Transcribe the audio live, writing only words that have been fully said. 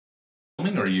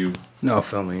Filming or you? No,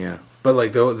 filming, yeah. But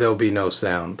like there'll be no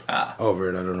sound over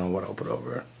it. I don't know what I'll put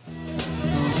over it.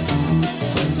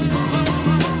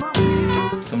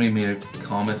 Somebody made a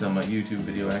comment on my YouTube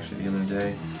video actually the other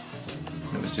day.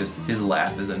 It was just, his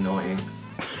laugh is annoying.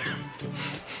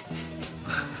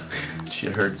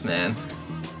 Shit hurts, man.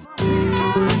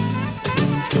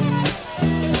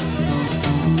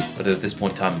 But at this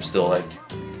point in time, I'm still like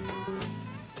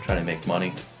trying to make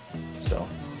money, so.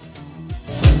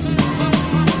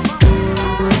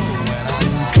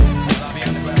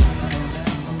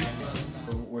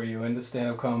 Were you into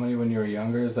stand-up comedy when you were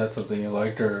younger? Is that something you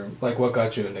liked, or like what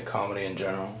got you into comedy in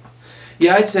general?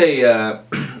 Yeah, I'd say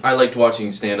I liked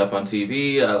watching stand-up on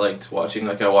TV. I liked watching,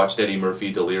 like I watched Eddie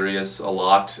Murphy, Delirious a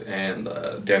lot, and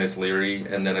Dennis Leary,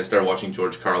 and then I started watching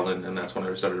George Carlin, and that's when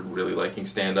I started really liking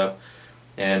stand-up.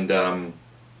 And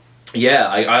yeah,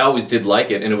 I always did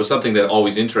like it, and it was something that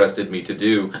always interested me to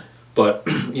do. But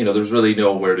you know, there's really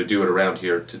nowhere to do it around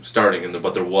here starting,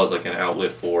 but there was like an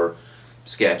outlet for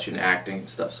sketch and acting and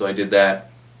stuff. So I did that,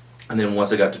 and then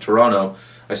once I got to Toronto,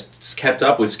 I kept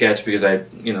up with sketch because I,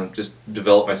 you know, just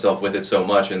developed myself with it so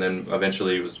much, and then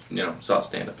eventually was, you know, saw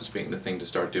stand-up as being the thing to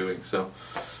start doing. So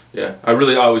yeah, I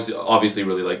always obviously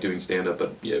really like doing stand-up,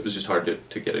 but yeah, it was just hard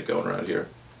to get it going around here.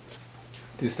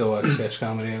 Do you still watch sketch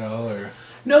comedy at all, or?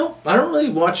 No, I don't really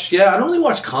watch. Yeah, I don't really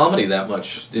watch comedy that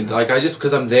much. Like I just,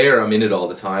 because I'm there, I'm in it all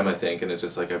the time. I think, and it's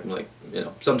just like I'm like, you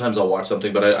know, sometimes I'll watch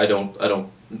something, but I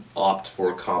don't opt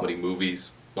for comedy movies.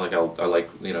 Like I like,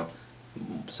 you know,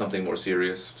 something more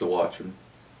serious to watch and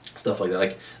stuff like that.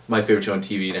 Like my favorite show on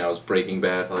TV now is Breaking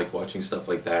Bad. I like watching stuff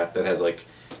like that. That has like,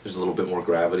 there's a little bit more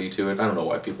gravity to it. I don't know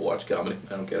why people watch comedy.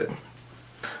 I don't get it.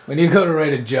 When you go to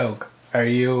write a joke, are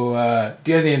you,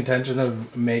 do you have the intention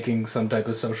of making some type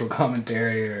of social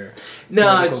commentary or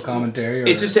political commentary? Or?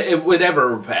 It's just,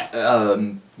 whatever,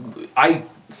 I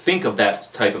think of that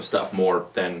type of stuff more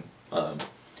than,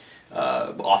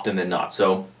 often than not.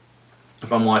 So,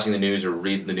 if I'm watching the news or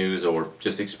reading the news or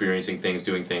just experiencing things,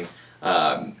 doing things,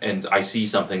 and I see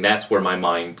something, that's where my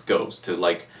mind goes to,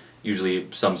 like, usually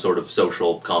some sort of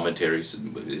social commentary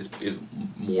is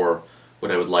more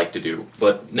what I would like to do.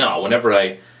 But no, whenever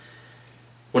I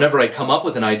come up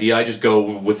with an idea, I just go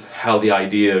with how the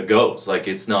idea goes. Like,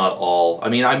 it's not all, I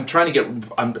mean, I'm trying to get,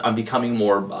 I'm becoming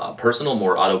more personal,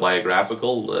 more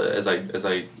autobiographical as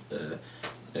I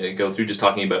go through, just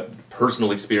talking about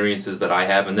personal experiences that I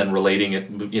have and then relating it,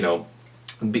 you know,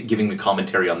 giving the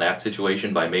commentary on that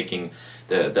situation by making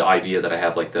the idea that I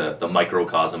have like the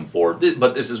microcosm for,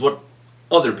 but this is what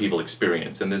other people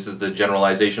experience, and this is the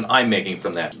generalization I'm making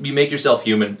from that. You make yourself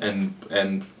human,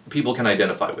 and people can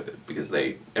identify with it because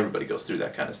everybody goes through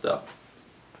that kind of stuff.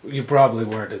 You probably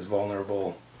weren't as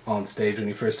vulnerable on stage when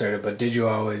you first started, but did you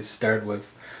always start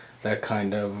with that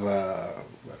kind of, I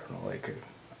don't know, like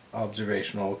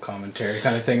observational commentary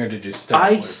kind of thing, or did you start?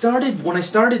 When I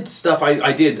started stuff,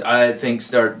 I did, I think,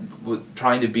 start with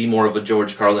trying to be more of a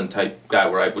George Carlin type guy,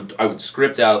 where I would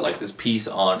script out like this piece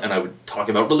on, and I would talk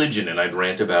about religion, and I'd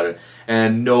rant about it,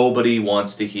 and nobody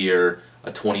wants to hear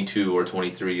a 22 or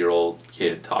 23-year-old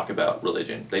kid talk about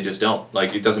religion. They just don't.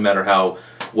 Like, it doesn't matter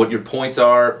what your points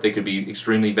are, they could be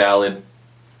extremely valid,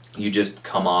 you just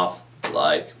come off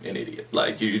like an idiot.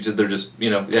 Like, they're just, you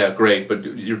know, yeah, great, but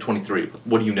you're 23.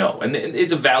 What do you know? And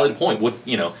it's a valid point. What,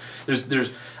 you know,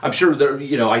 I'm sure there,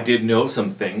 you know, I did know some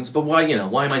things, but why, you know,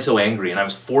 why am I so angry? And I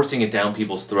was forcing it down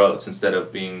people's throats instead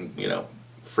of being, you know,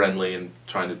 friendly and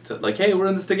trying to like, hey, we're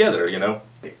in this together, you know.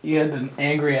 You had an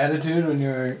angry attitude when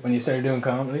you started doing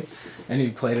comedy, and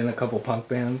you played in a couple punk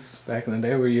bands back in the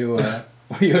day. Were you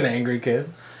an angry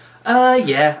kid?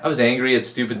 Yeah, I was angry at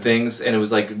stupid things, and it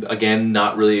was like, again,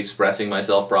 not really expressing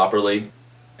myself properly.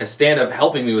 As stand-up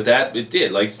helping me with that, it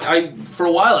did. Like, for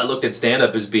a while I looked at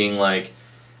stand-up as being like,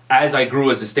 as I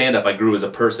grew as a stand-up, I grew as a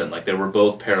person. Like, they were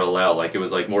both parallel. Like, it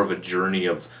was like more of a journey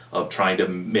of trying to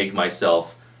make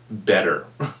myself better.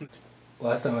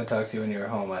 Last time I talked to you when you were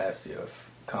home, I asked you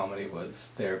if comedy was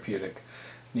therapeutic.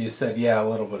 You said, yeah, a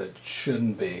little, but it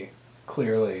shouldn't be.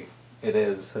 Clearly, it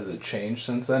is. Has it changed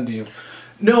since then? Do you...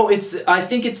 No, I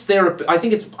think it's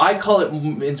I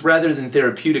call it's rather than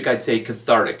therapeutic, I'd say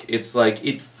cathartic. It's like,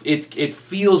 it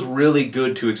feels really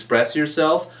good to express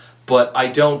yourself, but I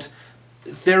don't,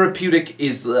 therapeutic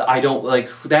is, I don't, like,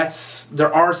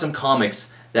 there are some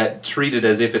comics that treat it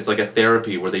as if it's like a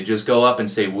therapy, where they just go up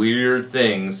and say weird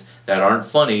things that aren't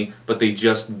funny, but they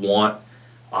just want,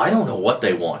 I don't know what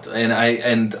they want, and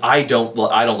I don't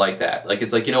like that. Like,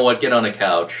 it's like, you know what, get on a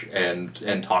couch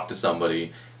and talk to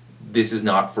somebody. this is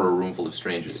not for a room full of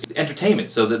strangers. It's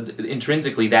entertainment, so that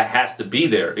intrinsically that has to be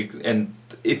there. And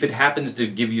if it happens to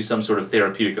give you some sort of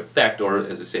therapeutic effect, or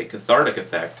as I say, cathartic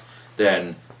effect,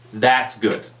 then that's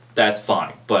good. That's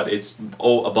fine. But it's,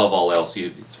 above all else,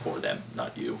 it's for them,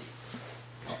 not you,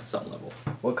 on some level.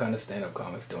 What kind of stand-up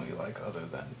comics don't you like other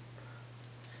than?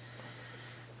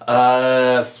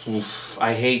 I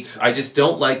just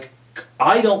don't like,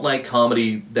 I don't like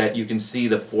comedy that you can see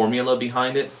the formula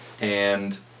behind it,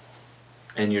 and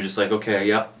you're just like, okay,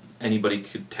 yep, anybody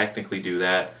could technically do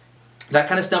that. That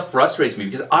kind of stuff frustrates me,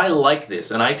 because I like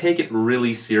this, and I take it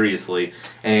really seriously,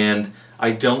 and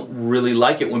I don't really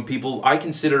like it when people, I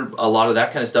consider a lot of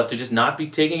that kind of stuff to just not be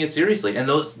taking it seriously, and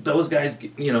those guys,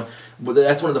 you know,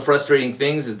 that's one of the frustrating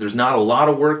things, is there's not a lot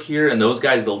of work here, and those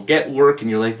guys, they'll get work, and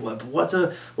you're like, what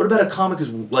about a comic who's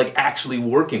like actually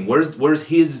working? Where's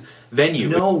his venue?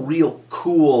 No real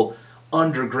cool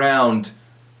underground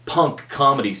punk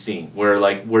comedy scene where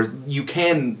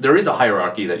there is a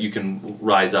hierarchy that you can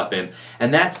rise up in,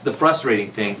 and that's the frustrating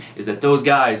thing, is that those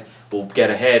guys will get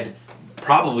ahead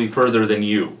probably further than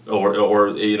you,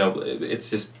 or you know,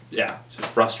 it's just, yeah, it's just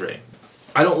frustrating.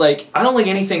 I don't like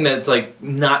anything that's like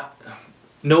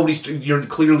you're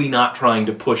clearly not trying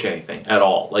to push anything at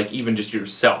all, like even just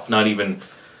yourself, not even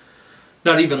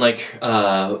like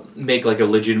make like a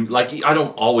legit, like I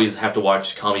don't always have to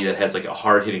watch comedy that has like a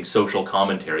hard-hitting social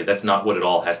commentary. That's not what it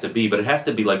all has to be, but it has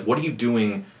to be like, what are you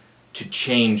doing to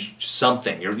change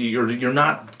something? You're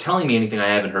not telling me anything I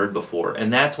haven't heard before,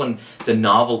 and that's when the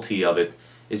novelty of it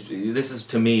is. This is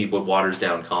to me what waters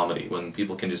down comedy, when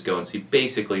people can just go and see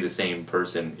basically the same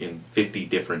person in 50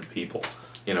 different people.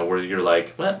 You know, where you're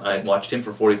like, well, I watched him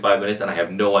for 45 minutes and I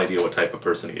have no idea what type of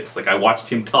person he is. Like, I watched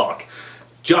him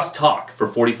just talk for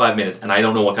 45 minutes, and I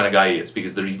don't know what kind of guy he is,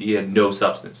 because he had no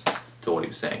substance to what he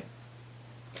was saying.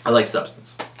 I like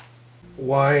substance.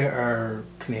 Why are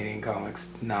Canadian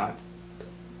comics not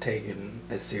taken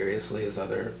as seriously as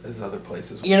other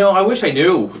places? You know, I wish I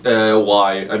knew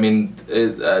why. I mean,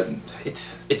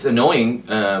 it's annoying,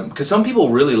 because some people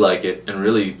really like it and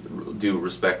really do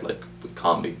respect like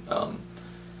comedy.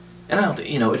 And I don't,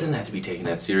 you know, it doesn't have to be taken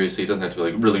that seriously. It doesn't have to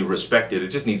be like really respected. It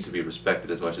just needs to be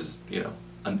respected as much as, you know,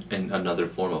 another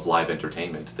form of live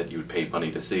entertainment that you would pay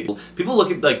money to see. People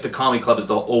look at like the comedy club as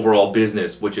the overall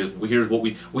business, which is, here's what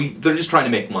they're just trying to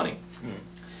make money.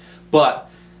 But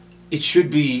it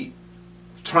should be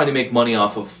trying to make money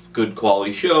off of good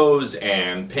quality shows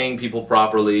and paying people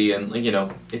properly, and you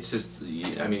know, it's just,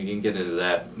 I mean, you can get into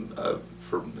that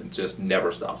for just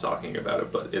never stop talking about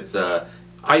it, but it's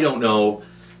I don't know.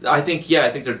 I think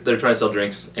they're trying to sell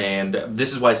drinks, and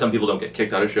this is why some people don't get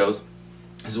kicked out of shows.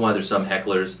 This is why there's some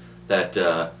hecklers that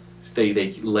stay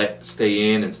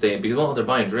in because, well, they're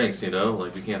buying drinks, you know,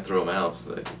 like we can't throw them out.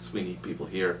 Like, we need people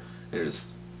here. And you're just,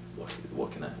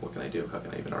 what can I do? How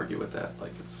can I even argue with that?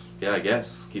 Like, it's, yeah, I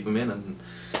guess keep them in, and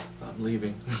I'm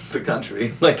leaving the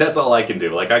country. Like, that's all I can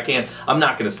do. Like, I'm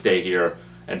not gonna stay here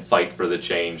and fight for the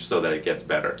change so that it gets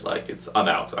better. Like, I'm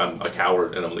out. I'm a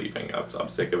coward and I'm leaving. I'm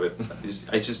sick of it.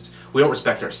 We don't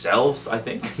respect ourselves, I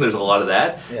think. There's a lot of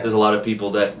that. Yeah. There's a lot of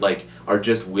people that like are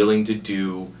just willing to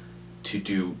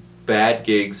do bad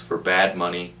gigs for bad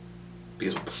money,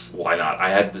 because why not? I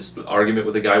had this argument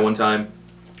with a guy one time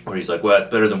where he's like, well,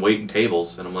 it's better than waiting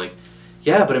tables, and I'm like,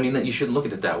 yeah, but I mean, that you shouldn't look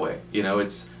at it that way. You know, you're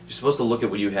supposed to look at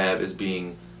what you have as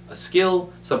being a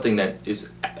skill, something that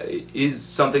is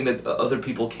something that other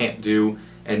people can't do,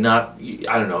 and not,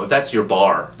 I don't know, if that's your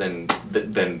bar, then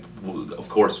of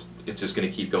course it's just going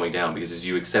to keep going down, because as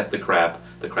you accept the crap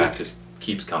just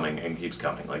keeps coming and keeps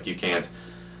coming. Like, you can't,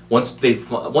 once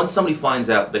somebody finds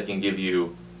out they can give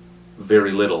you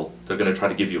very little, they're going to try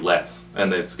to give you less,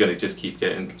 and it's going to just keep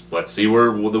getting, let's see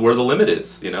where the limit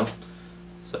is, you know.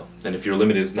 So, and if your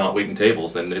limit is not waiting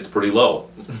tables, then it's pretty low.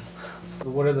 So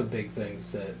what are the big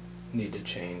things that need to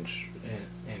change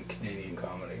in Canadian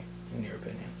comedy, in your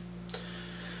opinion?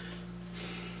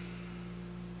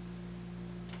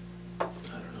 I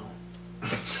don't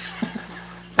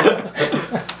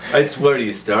know. Where do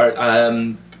you start?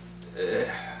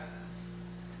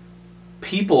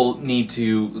 People need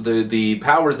to, the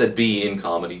powers that be in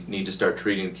comedy need to start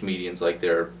treating the comedians like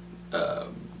they're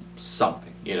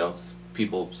something, you know,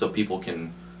 so people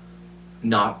can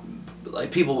not,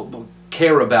 like, people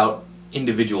care about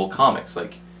individual comics.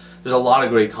 Like, there's a lot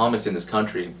of great comics in this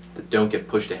country that don't get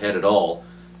pushed ahead at all,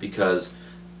 because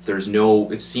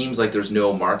it seems like there's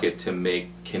no market to make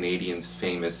Canadians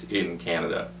famous in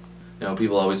Canada. You know,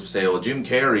 people always say, well, Jim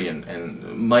Carrey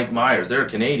and Mike Myers, they're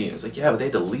Canadian. It's like, yeah, but they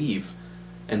had to leave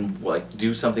and like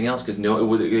do something else, because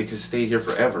they could stay here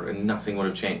forever and nothing would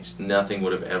have changed. Nothing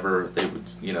would have ever, they would,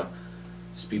 you know,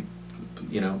 just be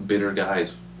bitter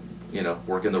guys,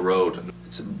 working the road.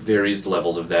 It's various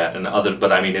levels of that, and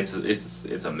but I mean, it's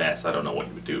a mess. I don't know what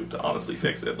you would do to honestly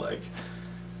fix it. Like,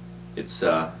 it's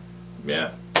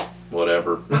yeah,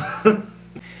 whatever.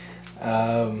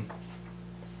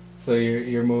 So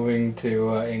you're moving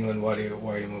to England. Why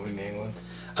are you moving to England?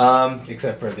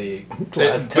 Except for the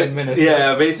last 10 minutes.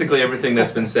 Yeah, basically everything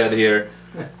that's been said here.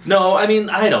 No, I mean,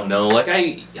 I don't know. Like,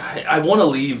 I want to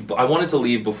leave. I wanted to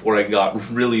leave before I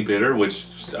got really bitter, which,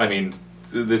 I mean,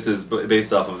 this is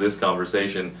based off of this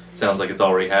conversation. Sounds like it's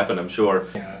already happened, I'm sure.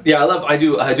 Yeah, I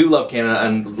do love Canada,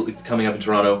 and coming up in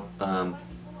Toronto,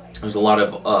 there's a lot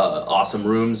of awesome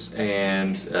rooms,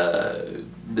 and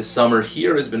the summer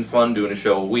here has been fun, doing a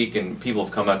show a week, and people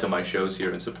have come out to my shows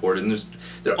here and supported, and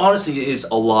there honestly is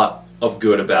a lot of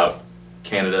good about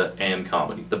Canada and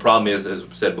comedy. The problem is, as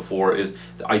I've said before, is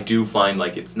I do find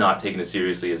like it's not taken as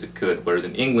seriously as it could, whereas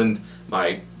in England,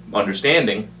 my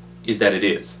understanding is that it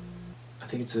is. I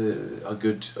think it's a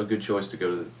good choice to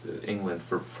go to England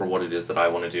for what it is that I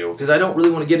want to do, because I don't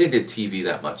really want to get into TV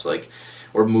that much,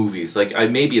 or movies. Like,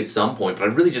 maybe at some point, but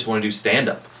I really just want to do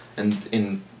stand-up. And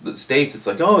in the States, it's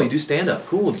like, oh, you do stand-up,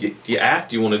 cool. Do you act?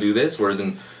 Do you want to do this? Whereas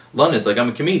in London, it's like, I'm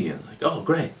a comedian. Like, oh,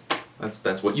 great.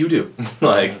 That's what you do.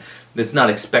 Like, it's not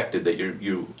expected that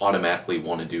you automatically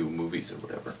want to do movies or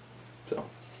whatever. So.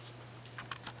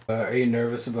 Are you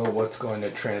nervous about what's going to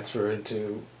transfer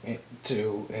into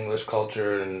English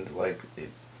culture, and like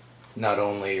not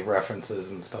only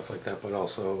references and stuff like that, but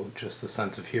also just the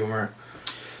sense of humor?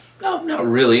 No, not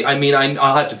really. I mean,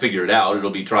 I'll have to figure it out. It'll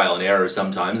be trial and error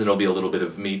sometimes, and it'll be a little bit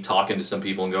of me talking to some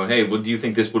people and going, "Hey, well, do you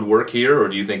think this would work here, or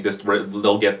do you think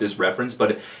they'll get this reference?"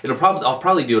 But I'll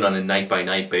probably do it on a night by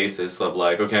night basis of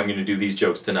like, okay, I'm going to do these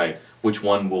jokes tonight. Which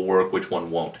one will work? Which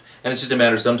one won't? And it's just a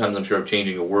matter sometimes, I'm sure, of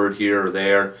changing a word here or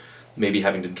there, maybe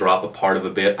having to drop a part of a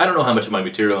bit. I don't know how much of my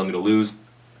material I'm going to lose,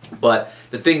 but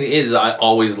the thing is, I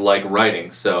always like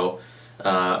writing, so.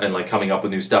 And like coming up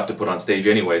with new stuff to put on stage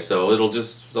anyway, so I'll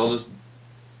just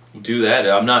do that.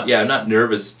 I'm not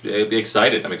nervous,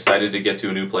 excited. I'm excited to get to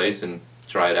a new place and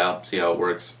try it out, see how it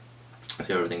works,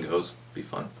 see how everything goes. Be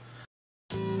fun.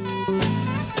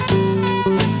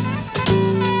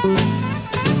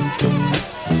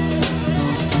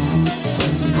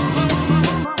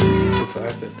 It's the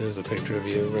fact that there's a picture of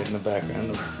you right in the background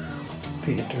of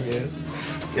the interview.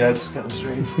 Yeah, it's kind of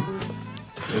strange.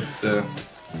 It's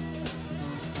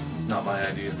not my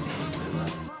idea. It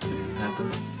didn't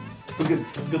happen. It's a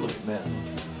good looking man.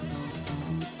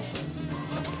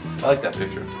 I like that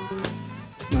picture.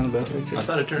 Not a bad picture. I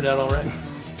thought it turned out all right.